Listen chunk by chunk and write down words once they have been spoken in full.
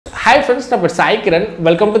Hi friends, na పేరు Sai Kiran.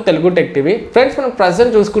 Welcome to Telugu tech TV. Friends, మనం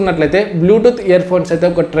present చూసుకున్నట్లయితే బ్లూటూత్ ఇయర్ ఫోన్స్ అయితే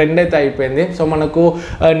ఒక ట్రెండ్ అయితే అయిపోయింది. సో మనకు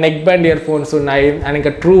నెక్ బ్యాండ్ ఇయర్ ఫోన్స్ ఉన్నాయి, అండ్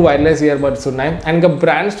ఇంకా ట్రూ వైర్లెస్ ఇయర్ బడ్స్ ఉన్నాయి, అండ్ ఇంకా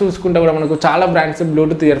బ్రాండ్స్ చూసుకుంటే కూడా మనకు చాలా బ్రాండ్స్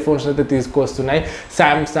బ్లూటూత్ ఇయర్ ఫోన్స్ అయితే తీసుకొస్తున్నాయి.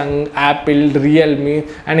 సామ్సంగ్, యాపిల్, రియల్మీ,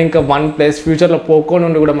 అండ్ ఇంకా వన్ ప్లస్, ఫ్యూచర్లో పోకో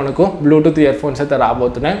నుండి కూడా మనకు బ్లూటూత్ ఇయర్ ఫోన్స్ అయితే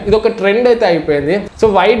రాబోతున్నాయి. ఇది ఒక ట్రెండ్ అయితే అయిపోయింది.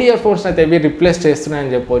 సో వైడ్ ఇయర్ ఫోన్స్ అయితే ఇవి రిప్లేస్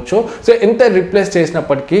చేస్తున్నాయని చెప్పొచ్చు. సో ఎంత రిప్లేస్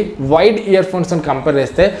చేసినప్పటికీ వైడ్ ఇయర్ ఫోన్స్ కంపేర్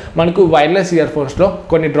చేస్తే మనకు వైర్లెస్ ఇయర్ ఫోన్స్లో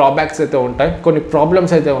కొన్ని డ్రాబ్యాక్స్ అయితే ఉంటాయి, కొన్ని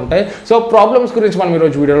ప్రాబ్లమ్స్ అయితే ఉంటాయి. సో ప్రాబ్లమ్స్ గురించి మనం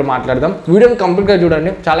ఈరోజు వీడియోలో మాట్లాడదాం. వీడియోని కంప్లీట్గా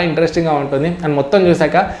చూడండి, చాలా ఇంట్రెస్టింగ్గా ఉంటుంది. అండ్ మొత్తం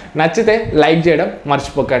చూసాక నచ్చితే లైక్ చేయడం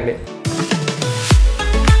మర్చిపోకండి.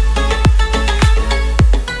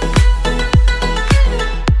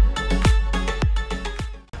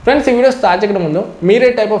 ఫ్రెండ్స్, ఈ వీడియో స్టార్ట్ చేయడం ముందు మీరే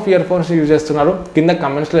type of ear phones use చేస్తున్నారు కింద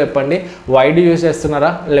కమెంట్స్లో చెప్పండి. వైడ్ యూజ్ చేస్తున్నారా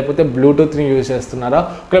లేకపోతే బ్లూటూత్ని యూజ్ చేస్తున్నారా?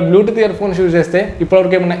 ఒకవేళ బ్లూటూత్ ఇయర్ ఫోన్స్ యూజ్ చేస్తే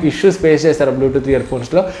ఇప్పటివరకు ఏమైనా ఇష్యూస్ ఫేస్ చేస్తారా బ్లూటూత్ ఇయర్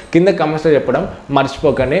ఫోన్స్లో? కింద కమెంట్స్లో చెప్పడం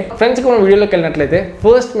మర్చిపోకండి. ఫ్రెండ్స్, మనం వీడియోలోకి వెళ్ళినట్లయితే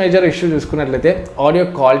ఫస్ట్ మేజర్ ఇష్యూ చూసుకున్నట్లయితే ఆడియో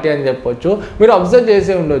క్వాలిటీ అని చెప్పొచ్చు. మీరు అబ్జర్వ్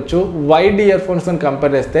చేసే ఉండొచ్చు, వైడ్ ఇయర్ ఫోన్స్తో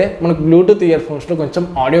కంపేర్ చేస్తే మనకు బ్లూటూత్ ఇయర్ ఫోన్స్లో కొంచెం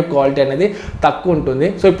ఆడియో క్వాలిటీ అనేది తక్కువ ఉంటుంది.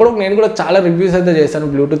 సో ఇప్పుడు నేను కూడా చాలా రివ్యూస్ అయితే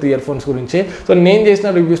చేశాను బ్లూటూత్ ఇయర్ ఫోన్స్ గురించి. సో నేను చేసిన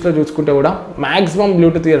రివ్యూస్లో చూసుకుంటే కూడా మాక్సిమం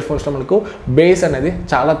బ్లూటూత్ ఇయర్ ఫోన్స్లో మనకు బేస్ అనేది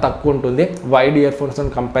చాలా తక్కువ ఉంటుంది వైడ్ ఇయర్ ఫోన్స్తో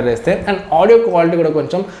కంపేర్ చేస్తే, అండ్ ఆడియో క్వాలిటీ కూడా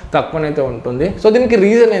కొంచెం తక్కువనైతే ఉంటుంది. సో దీనికి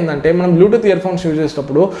రీజన్ ఏంటంటే, మనం బ్లూటూత్ ఇయర్ ఫోన్స్ యూజ్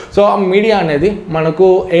చేసేటప్పుడు సో ఆ మీడియా అనేది మనకు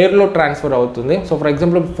ఎయిర్లో ట్రాన్స్ఫర్ అవుతుంది. సో ఫర్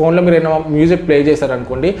ఎగ్జాంపుల్ ఫోన్లో మీరు ఏమైనా మ్యూజిక్ ప్లే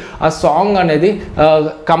చేశారనుకోండి, ఆ సాంగ్ అనేది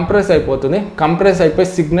కంప్రెస్ అయిపోతుంది. కంప్రెస్ అయిపోయి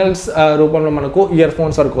సిగ్నల్స్ రూపంలో మనకు ఇయర్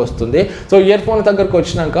ఫోన్స్ వరకు వస్తుంది. సో ఇయర్ ఫోన్స్ దగ్గరకు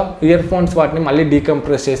వచ్చినాక ఇయర్ ఫోన్స్ వాటిని మళ్ళీ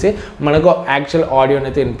డీకంప్రెస్ చేసి మనకు యాక్చువల్ ఆడియో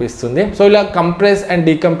అయితే వినిపిస్తుంది. సో ఇలా కంప్రెస్ అండ్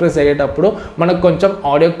డీకంప్రెస్ అయ్యేటప్పుడు మనకు కొంచెం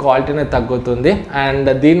ఆడియో క్వాలిటీ అనేది తగ్గుతుంది, అండ్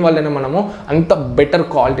దీనివల్లనే మనము అంత బెటర్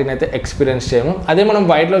క్వాలిటీని అయితే ఎక్స్పీరియన్స్ చేయము. అదే మనం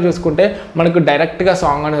వైడ్లో చూసుకుంటే మనకు డైరెక్ట్గా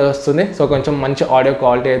సాంగ్ అనేది వస్తుంది. సో కొంచెం మంచి ఆడియో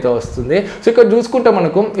క్వాలిటీ అయితే వస్తుంది. సో ఇక్కడ చూసుకుంటే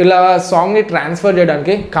మనకు ఇలా సాంగ్ని ట్రాన్స్ఫర్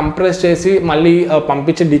చేయడానికి కంప్రెస్ చేసి మళ్ళీ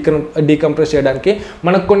పంపించి డీకంప్రెస్ చేయడానికి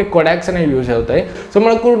మనకు కొన్ని కొడాక్స్ అనేవి యూజ్ అవుతాయి. సో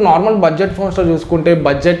మనకు నార్మల్ బడ్జెట్ ఫోన్స్లో చూసుకుంటే,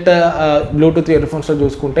 బడ్జెట్ బ్లూటూత్ ఇయర్ ఫోన్స్లో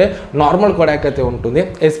చూసుకుంటే నార్మల్ కొడాక్ అయితే ఉంటుంది.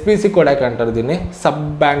 ఎస్పీసీ కొడాక్ అంటారు దీన్ని, సబ్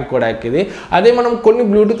బ్యాండ్ కొడాక్ ఇది. అదే మనం కొన్ని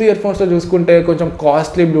బ్లూటూత్ ఇయర్ ఫోన్స్లో చూసుకుంటే కొంచెం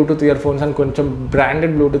costly Bluetooth ear phones and కొంచెం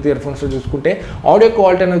బ్రాండెడ్ బ్లూటూత్ ఇయర్ ఫోన్స్లో చూసుకుంటే ఆడియో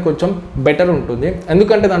క్వాలిటీ అనేది కొంచెం బెటర్ ఉంటుంది.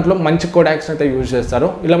 ఎందుకంటే దాంట్లో మంచి కొడాక్స్ అయితే యూజ్ చేస్తారు.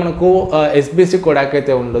 ఇలా మనకు ఎస్బీసీ కొడాక్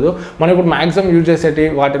అయితే ఉండదు. మనం ఇప్పుడు మ్యాక్సిమం యూజ్ చేసేటి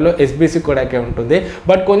వాటిలో ఎస్బీసీ కొడాకే ఉంటుంది.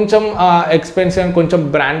 బట్ కొంచెం ఎక్స్పెన్సివ్ అండ్ కొంచెం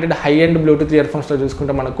branded high end Bluetooth year ఫోన్స్లో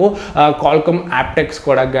చూసుకుంటే మనకు కాల్కమ్ యాప్టెక్స్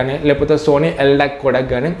కొడాక్ కానీ లేకపోతే సోనీ ఎల్డాక్ కొడాక్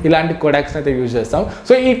కానీ ఇలాంటి కొడాక్స్ అయితే యూజ్ చేస్తాం.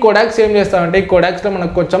 సో ఈ కొడాక్స్ ఏం చేస్తామంటే, ఈ కొడాక్స్లో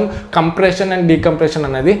మనకు కొంచెం కంప్రెషన్ అండ్ డీకంప్రెషన్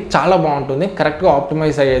అనేది చాలా బాగుంటుంది, కరెక్ట్గా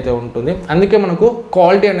ఆప్టిమైజ్ అయితే ఉంటుంది. అందుకే మనకు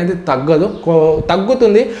క్వాలిటీ అనేది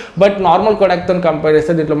తగ్గుతుంది. బట్ నార్మల్ కొడాక్తో కంపేర్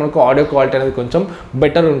చేస్తే దీంట్లో మనకు ఆడియో క్వాలిటీ అనేది కొంచెం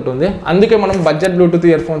బెటర్ ఉంటుంది. అందుకే మనం బడ్జెట్ బ్లూటూత్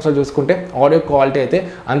ఇయర్ ఫోన్స్లో చూసుకుంటే ఆడియో క్వాలిటీ అయితే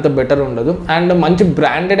అంత బెటర్ ఉండదు. అండ్ మంచి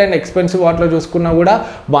బ్రాండెడ్ అండ్ ఎక్స్పెన్సివ్ వాటిలో చూసుకున్నా కూడా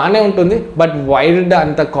బాగానే ఉంటుంది, బట్ వైడ్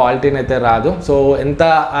అంత క్వాలిటీని అయితే రాదు. సో ఎంత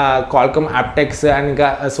కాల్కమ్ యాప్టెక్స్ అండ్ ఇంకా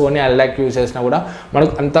సోనీ ఎల్డాక్ యూజ్ చేసినా కూడా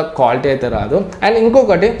మనకు అంత క్వాలిటీ అయితే రాదు. అండ్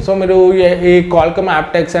ఇంకొకటి, సో మీరు ఈ కాల్కమ్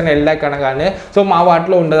యాప్టెక్స్ అండ్ ఎల్డాక్ అనగానే సో మా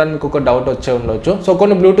వాటిలో ఉండదని మీకు ఒక డౌట్ వచ్చే ఉండొచ్చు. సో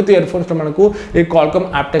కొన్ని బ్లూటూత్ ఇయర్ ఫోన్స్లో మనకు ఈ కాల్కమ్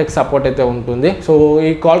యాప్టెక్స్ సపోర్ట్ అయితే ఉంటుంది. సో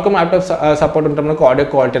ఈ కాల్కమ్ యాప్టెక్స్ సపోర్ట్ ఉంటే మనకు ఆడియో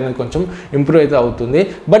క్వాలిటీ అనేది కొంచెం ఇంప్రూవ్ అయితే అవుతుంది.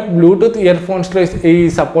 బట్ బ్లూటూత్ ఇయర్ ఫోన్స్లో ఈ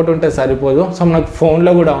సపోర్ట్ ఉంటే సరిపోదు. సో మనకు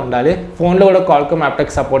ఫోన్లో కూడా ఉండాలి, ఫోన్లో కూడా కాల్కమ్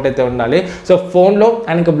యాప్టెక్స్ సపోర్ట్ అయితే ఉండాలి. సో ఫోన్లో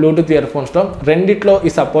అండ్ ఇంకా బ్లూటూత్ ఇయర్ ఫోన్స్లో రెండిట్లో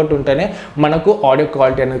ఈ సపోర్ట్ ఉంటేనే మనకు ఆడియో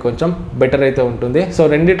క్వాలిటీ అనేది కొంచెం బెటర్ అయితే ఉంటుంది. సో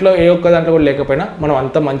రెండిట్లో ఏ ఒక్క దాంట్లో కూడా లేకపోయినా మనం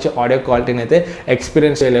అంత మంచి ఆడియో క్వాలిటీని అయితే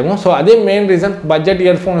ఎక్స్పీరియన్స్ చేయలేము. సో అదే మెయిన్ రీజన్. బడ్జెట్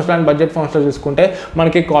ఇయర్ ఫోన్స్లో అండ్ బడ్జెట్ ఫోన్స్లో చూసుకుంటే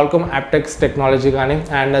మనకి కాల్కమ్ యాప్టెక్స్ టెక్నాలజీ కానీ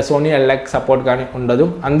అండ్ సోనీ ఎల్డాక్ సపోర్ట్ కానీ ఉండదు.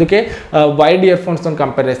 అందుకే వైడ్ ఇయర్ ఫోన్స్తో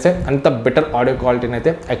కంపేర్ చేస్తే అంత బెటర్ ఆడియో క్వాలిటీని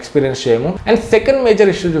అయితే ఎక్స్పీరియన్స్ చేయము. అండ్ సెకండ్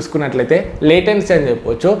మేజర్ ఇష్యూ చూసుకున్నట్లయితే లేటెన్సీ అని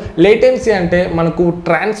చెప్పొచ్చు. లేటెన్సీ అంటే మనకు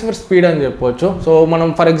ట్రాన్స్ఫర్ స్పీడ్ అని చెప్పొచ్చు. సో మనం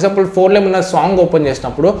ఫర్ ఎగ్జాంపుల్ ఫోన్లో ఏమైనా సాంగ్ ఓపెన్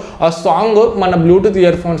చేసినప్పుడు ఆ సాంగ్ మన బ్లూటూత్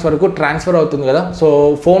ఇయర్ ఫోన్స్ వరకు ట్రాన్స్ఫర్ అవుతుంది కదా. సో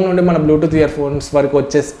ఫోన్ నుండి మన బ్లూటూత్ ఇయర్ ఫోన్స్ వరకు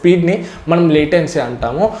వచ్చే స్పీడ్ని మనం లేటెన్సీ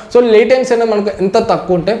అంటాము. సో లేటెన్సీ అనేది మనకు ఎంత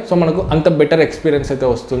తక్కువ ఉంటే సో మనకు అంత బెటర్ ఎక్స్పీరియన్స్ అయితే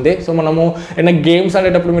వస్తుంది. సో మనము ఏమైనా గేమ్స్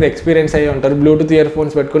ఆడేటప్పుడు మీరు ఎక్స్పీరియన్స్ అయ్యి ఉంటారు, బ్లూటూత్ ఇయర్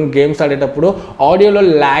ఫోన్స్ పెట్టుకుని గేమ్స్ ఆడేటప్పుడు ఆడియోలో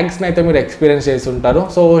ల్యాగ్స్ని అయితే మీరు ఎక్స్పీరియన్స్ చేసి ఉంటారు.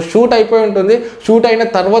 సో షూట్ అయిపోయి ఉంటుంది, షూట్ అయిన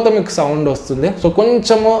తర్వాత మీకు సౌండ్ వస్తుంది. సో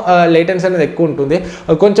కొంచెము లేటెన్సీ అనేది ఎక్కువ ఉంటుంది.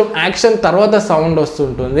 కొంచెం యాక్షన్ తర్వాత సౌండ్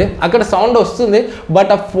వస్తుంటుంది. అక్కడ సౌండ్ వస్తుంది,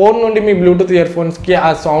 బట్ ఆ ఫోన్ నుండి మీ బ్లూటూత్ ఇయర్ ఫోన్స్కి ఆ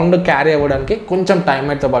సౌండ్ క్యారీ అవ్వడానికి కొంచెం కొంచెం టైం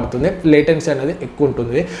అయితే పడుతుంది, లేటెన్సీ అనేది ఎక్కువ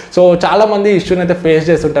ఉంటుంది. సో చాలా మంది ఇష్యూని అయితే ఫేస్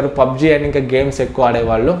చేస్తుంటారు, పబ్జీ అండ్ ఇంకా గేమ్స్ ఎక్కువ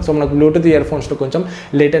ఆడేవాళ్ళు. సో మనకు బ్లూటూత్ ఇయర్ ఫోన్స్లో కొంచెం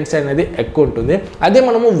లేటెన్సీ అనేది ఎక్కువ ఉంటుంది. అదే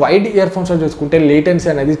మనము వైడ్ ఇయర్ ఫోన్స్లో చూసుకుంటే లేటెన్సీ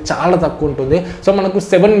అనేది చాలా తక్కువ ఉంటుంది. సో మనకు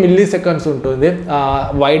 7 మిల్లీ సెకండ్స్ ఉంటుంది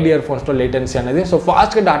వైడ్ ఇయర్ ఫోన్స్లో లేటెన్సీ అనేది. సో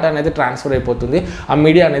ఫాస్ట్గా డేటా అనేది ట్రాన్స్ఫర్ అయిపోతుంది, ఆ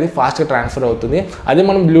మీడియా అనేది ఫాస్ట్గా ట్రాన్స్ఫర్ అవుతుంది. అదే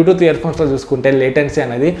మనం బ్లూటూత్ ఇయర్ ఫోన్స్లో చూసుకుంటే లేటెన్సీ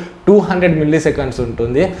అనేది 200 మిల్లీ సెకండ్స్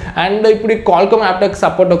ఉంటుంది. అండ్ ఇప్పుడు ఈ కాల్కామ్ యాప్టెక్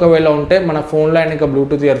సపోర్ట్ ఒకవేళ ఉంటే మన ఫోన్లో అండ్ ఇంకా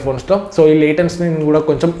బ్లూటూత్ ఇయర్ ఫోన్స్లో సో ఈ లేటెన్సీని కూడా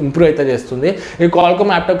కొంచెం ఇంప్రూవ్ అయితే చేస్తుంది. ఈ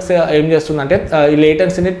కాల్కామ్ యాప్టెక్స్ ఏం చేస్తుందంటే ఈ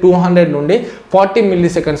లేటెన్సీని 200 నుండి 40 మిల్లీ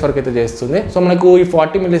సెకండ్స్ వరకు అయితే చేస్తుంది. సో మనకు ఈ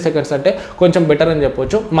 40 మిల్లీ సెకండ్స్ అంటే కొంచెం బెటర్ అని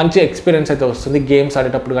చెప్పొచ్చు, మంచి ఎక్స్పీరియన్స్ అయితే వస్తుంది గేమ్స్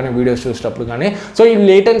ఆడేటప్పుడు కానీ వీడియోస్ చూసేటప్పుడు కానీ. సో ఈ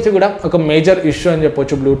లేటెన్సీ కూడా ఒక మేజర్ ఇష్యూ అని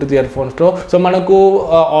చెప్పొచ్చు బ్లూటూత్ ఇయర్ ఫోన్స్లో. సో మనకు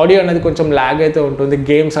ఆడియో అనేది కొంచెం ల్యాగ్ అయితే ఉంటుంది,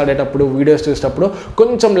 గేమ్స్ ఆడేటప్పుడు వీడియోస్ చూసేటప్పుడు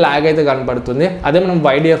కొంచెం ల్యాగ్ అయితే కనబడుతుంది. అదే మనం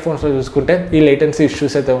వైడ్ ఇయర్ ఫోన్స్లో చూసుకుంటే ఈ లేటెన్సీ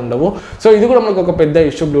ఇష్యూస్ అయితే ఉండవు. సో ఇది కూడా మనకు ఒక పెద్ద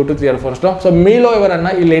ఇష్యూ బ్లూటూత్ ఇయర్ ఫోన్స్లో. సో మీలో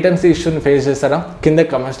ఎవరన్నా ఈ లేటెన్సీ ఇష్యూని ఫేస్ చేస్తారా కింద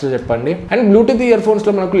కమెంట్స్లో చెప్పండి. అండ్ బ్లూటూత్ ఇయర్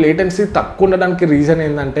ఫోన్స్లో మనకు లేటెన్సీ తక్కువ ఉండడానికి రీజన్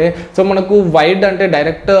ఏంటంటే సో మనకు వైడ్ అంటే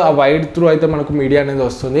డైరెక్ట్ ఆ వైడ్ త్రూ అయితే మనకు మీడియా అనేది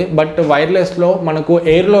వస్తుంది. బట్ వైర్లెస్లో మనకు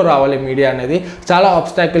ఎయిర్లో రావాలి మీడియా అనేది, చాలా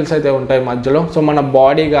ఆబ్స్టాకిల్స్ అయితే ఉంటాయి మధ్యలో. సో మన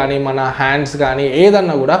బాడీ కానీ మన హ్యాండ్స్ కానీ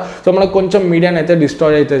ఏదన్నా కూడా సో మనకు కొంచెం మీడియాని అయితే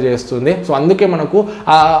డిస్ట్రాయ్ అయితే చేస్తుంది. సో అందుకే మనకు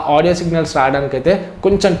ఆ ఆడియో సిగ్నల్స్ రావడానికి అయితే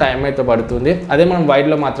కొంచెం టైం అయితే పడుతుంది. అదే మనం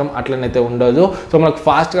వైడ్లో మాత్రం అట్లనైతే ఉండదు. సో మనకు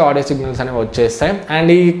ఫాస్ట్గా ఆడియో సిగ్నల్స్ అనేవి వచ్చేస్తాయి.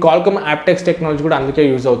 అండ్ ఈ కాల్కామ్ యాప్టెక్స్ టెక్నాలజీ కూడా అందుకే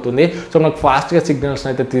యూజ్ అవుతుంది. సో మనకు ఫాస్ట్గా సిగ్నల్స్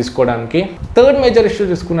అయితే తీసుకోవడానికి. థర్డ్ మేజర్ ఇష్యూ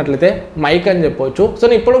చూసుకున్నట్లయితే మైక్ అని చెప్పొచ్చు. సో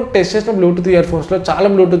నేను ఇప్పుడు టెస్ట్ చేసిన బ్లూటూత్ ఇయర్ ఫోన్స్లో చాలా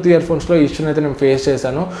బ్లూటూత్ ఇయర్ ఫోన్స్లో ఇష్యూని అయితే నేను ఫేస్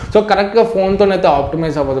చేశాను. సో కరెక్ట్గా ఫోన్తోనైతే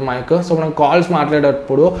ఆప్టిమైజ్ అవ్వదు మైక్. సో మనం కాల్స్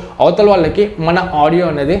మాట్లాడేటప్పుడు అవతల వాళ్ళకి మన ఆడియో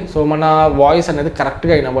అనేది సో మన వాయిస్ అనేది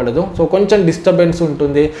కరెక్ట్గా వినబడదు. సో కొంచెం డిస్టర్బెన్స్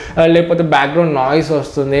ఉంటుంది, లేకపోతే బ్యాక్గ్రౌండ్ నాయిస్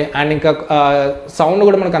వస్తుంది. అండ్ ఇంకా సౌండ్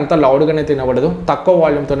కూడా మనకు అంత లౌడ్గానే తినబడదు, తక్కువ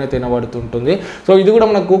వాల్యూమ్తోనే తినబడుతుంటుంది. సో ఇది కూడా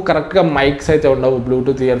మనకు కరెక్ట్గా మైక్స్ అయితే ఉండవు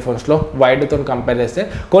బ్లూటూత్ ఇయర్ ఫోన్స్లో వైడ్తో కంపేర్ చేస్తే.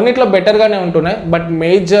 కొన్నిట్లో బెటర్గానే ఉంటున్నాయి, బట్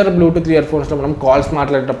మేజర్ బ్లూటూత్ ఇయర్ ఫోన్స్లో మనం కాల్స్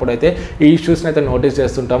మాట్లాడేటప్పుడు అయితే ఈ ఇష్యూస్ని అయితే నోటీస్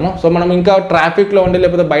చేస్తుంటాము. సో మనం ఇంకా ట్రాఫిక్లో ఉండి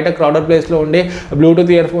లేకపోతే బయట క్రౌడెడ్ ప్లేస్లో ఉండి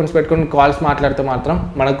బ్లూటూత్ ఇయర్ ఫోన్స్ పెట్టుకుని కాల్స్ మాట్లాడితే మాత్రం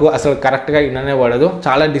మనకు అసలు కరెక్ట్గా విననే పడదు,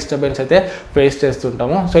 చాలా డిస్టర్బెన్స్ అయితే ఫేస్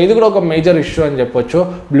చేస్తుంటాము. సో ఇది కూడా ఒక మేజర్ ఇష్యూ అని చెప్పొచ్చు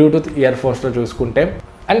బ్లూటూత్ ఇయర్ ఫోన్స్లో చూసుకుంటే.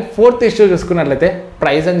 అండ్ ఫోర్త్ ఇష్యూ చూసుకున్నట్లయితే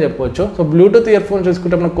ప్రైస్ అని చెప్పొచ్చు. సో బ్లూటూత్ ఇయర్ ఫోన్స్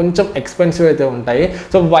చూసుకుంటే మనకు కొంచెం ఎక్స్పెన్సివ్ అయితే ఉంటాయి.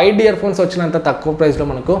 సో వైడ్ ఇయర్ ఫోన్స్ వచ్చినంత తక్కువ ప్రైస్లో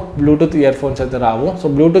మనకు బ్లూటూత్ ఇయర్ ఫోన్స్ అయితే రావు. సో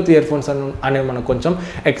బ్లూటూత్ ఇయర్ ఫోన్స్ అనేవి మనకు కొంచెం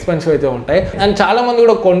ఎక్స్పెన్సివ్ అయితే ఉంటాయి. అండ్ చాలామంది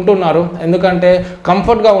కూడా కొంటున్నారు, ఎందుకంటే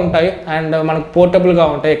కంఫర్ట్గా ఉంటాయి అండ్ మనకు పోర్టబుల్గా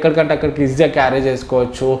ఉంటాయి, ఎక్కడికంటే అక్కడికి ఈజీగా క్యారీ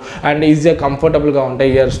చేసుకోవచ్చు అండ్ ఈజీగా కంఫర్టబుల్గా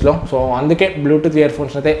ఉంటాయి ఇయర్స్లో. సో అందుకే బ్లూటూత్ ఇయర్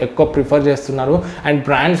ఫోన్స్ అయితే ఎక్కువ ప్రిఫర్ చేస్తున్నారు. అండ్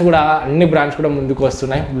బ్రాండ్స్ కూడా అన్ని బ్రాండ్స్ కూడా ముందుకు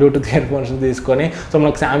వస్తున్నాయి బ్లూటూత్ ఇయర్ ఫోన్స్ తీసుకొని. సో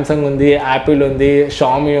మనకు సామ్సంగ్ ఉంది, యాపిల్ ఉంది,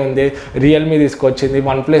 షామీ ఉంది, రియల్మీ తీసుకొచ్చింది,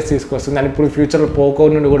 వన్ప్లస్ తీసుకొస్తుంది అండ్ ఇప్పుడు ఫ్యూచర్లో పోకో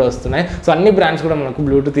నుండి కూడా వస్తున్నాయి. సో అన్ని బ్రాండ్స్ కూడా మనకు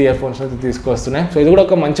బ్లూటూత్ ఇయర్ ఫోన్స్ అయితే తీసుకొస్తున్నాయి. సో ఇది కూడా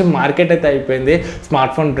ఒక మంచి మార్కెట్ అయితే అయిపోయింది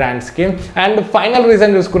smart phone బ్రాండ్స్కి. And final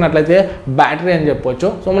reason చూసుకున్నట్లయితే బ్యాటరీ అని చెప్పొచ్చు.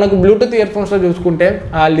 సో మనకు బ్లూటూత్ ఇయర్ ఫోన్స్లో చూసుకుంటే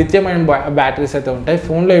లిథియం అయన్ బ్యాటరీస్ అయితే ఉంటాయి.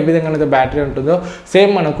 ఫోన్లో ఏ విధంగా అయితే బ్యాటరీ ఉంటుందో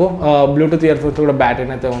సేమ్ మనకు బ్లూటూత్ ఇయర్ ఫోన్స్ కూడా బ్యాటరీ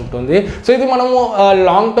అయితే ఉంటుంది. సో ఇది మనము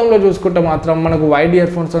లాంగ్ టర్మ్లో చూసుకుంటే మాత్రం మనకు వైడ్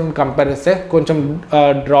ఇయర్ ఫోన్స్ కంపేర్ చేస్తే కొంచెం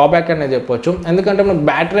డ్రాబ్యాక్ అనేది చెప్పొచ్చు. ఎందుకంటే మనకు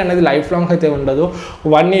బ్యాటరీ అనేది లైఫ్ లాంగ్ అయితే ఉండదు,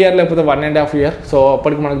 1 ఇయర్ లేకపోతే 1.5 ఇయర్. సో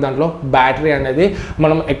అప్పటికి మనకు దాంట్లో బ్యాటరీ అనేది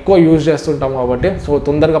మనం ఎక్కువ యూజ్ చేస్తుంటాం కాబట్టి సో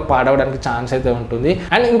తొందరగా పాడవడానికి ఛాన్స్ అయితే ఉంటుంది.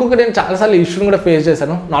 అండ్ ఇంకొకటి నేను చాలాసార్లు ఇష్యూని కూడా ఫేస్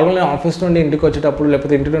చేశాను. నార్మల్గా నేను ఆఫీస్ నుండి ఇంటికి వచ్చేటప్పుడు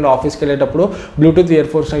లేకపోతే ఇంటి నుండి ఆఫీస్కి వెళ్ళేటప్పుడు బ్లూటూత్ ఇయర్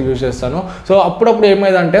ఫోన్స్ యూజ్ చేస్తాను. సో అప్పుడప్పుడు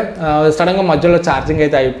ఏమైందంటే సడన్గా మధ్యలో ఛార్జింగ్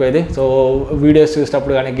అయితే అయిపోయేది. సో వీడియోస్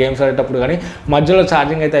చూసేటప్పుడు కానీ గేమ్స్ ఆడేటప్పుడు కానీ మధ్యలో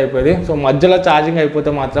ఛార్జింగ్ అయితే అయిపోయేది. సో మధ్యలో ఛార్జింగ్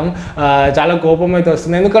అయిపోతే మాత్రం చాలా కోపం అయితే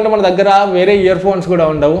వస్తుంది, ఎందుకంటే మన దగ్గర వేరే ఇయర్ ఫోన్స్ కూడా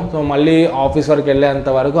ఉండవు. సో మళ్ళీ ఆఫీస్ వరకు వెళ్ళేంత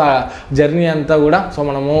వరకు ఆ జర్నీ అంతా కూడా సో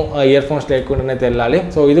మనము ఇయర్ ఫోన్స్ లేకుండానే వెళ్ళాలి.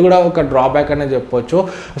 సో ఇది కూడా ఒక డ్రాబ్యాక్ అనేది చెప్పొచ్చు.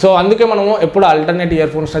 సో అందుకే మనము ఎప్పుడు ఆల్టర్నేట్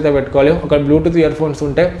ఇయర్ ఫోన్స్ అయితే పెట్టుకోవాలి. ఒక బ్లూటూత్ ఇయర్ ఫోన్స్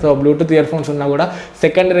ఉంటే సో బ్లూటూత్ ఇయర్ ఫోన్స్ ఉన్నా కూడా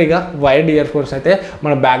సెకండరీగా వైడ్ ఇయర్ ఫోన్స్ అయితే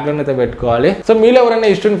మన బ్యాక్గ్రౌండ్ అయితే పెట్టుకోవాలి. సో మీలో ఎవరైనా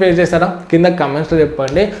ఇష్యూని ఫేస్ చేస్తారా కింద కమెంట్స్లో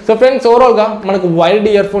చెప్పండి. సో ఫ్రెండ్స్ ఓవరాల్గా మనకు వైడ్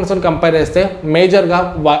ఇయర్ ఫోన్స్ కంపేర్ చేస్తే మేజర్గా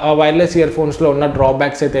వైర్లెస్ ఇయర్ ఫోన్స్లో ఉన్న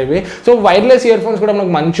డ్రాబ్యాక్స్ అయితే ఇవి. సో వైర్లెస్ ఇయర్ ఫోన్స్ కూడా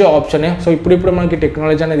మనకు మంచి ఆప్షనే. సో ఇప్పుడు మనకి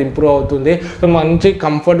టెక్నాలజీ అనేది ఇంప్రూవ్ అవుతుంది. సో మంచి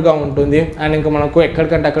కంఫర్ట్గా ఉంటుంది అండ్ ఇంకా మనకు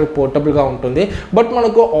ఎక్కడికంటే అక్కడ పోర్టబుల్గా ఉంటుంది. బట్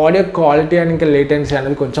మనకు ఆడియో క్వాలిటీ అండ్ ఇంకా లేటెన్సీ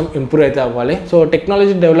అనేది కొంచెం ఇంప్రూవ్ అయితే అవ్వాలి. సో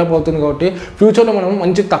టెక్నాలజీ డెవలప్ అవుతుంది కాబట్టి ఫ్యూచర్లో మనం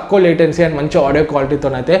మంచి తక్కువ లేటెన్సీ అండ్ మంచి ఆడియో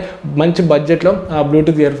క్వాలిటీతోనైతే మంచి బడ్జెట్లో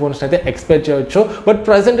బ్లూటూత్ ఇయర్ ఫోన్స్ అయితే ఎక్స్పెక్ట్ చేయొచ్చు. బట్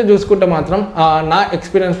ప్రజెంట్ చూసుకుంటే మాత్రం నా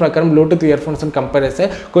ఎక్స్పీరియన్స్ ప్రకారం బ్లూటూత్ ఇయర్ ఫోన్స్ కంపేర్ చేస్తే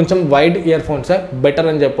కొంచెం వైడ్ ఇయర్ ఫోన్స్ బెటర్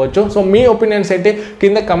అని చెప్పొచ్చు. సో మీ ఒపీనియన్స్ ఏంటి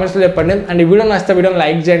కింద కమెంట్స్లో చెప్పండి. అండ్ ఈ వీడియో నచ్చితే నచ్చితే వీడియోని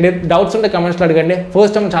లైక్ చేయండి, డౌట్స్ ఉంటే కమెంట్స్లో అడగండి.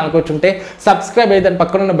 ఫస్ట్ టైం ఛానల్కి వచ్చి ఉంటే సబ్స్క్రైబ్ అయితే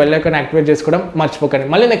పక్కన ఉన్న బెల్ ఐకాన్ యాక్టివేట్ చేసుకోవడం మర్చిపోకండి.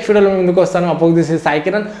 మళ్ళీ నెక్స్ట్ వీడియోలో ముందుకు వస్తాను. Oppose this is Sai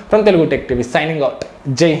Kiran from Telugu tech TV signing out.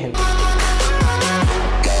 జై హింద్.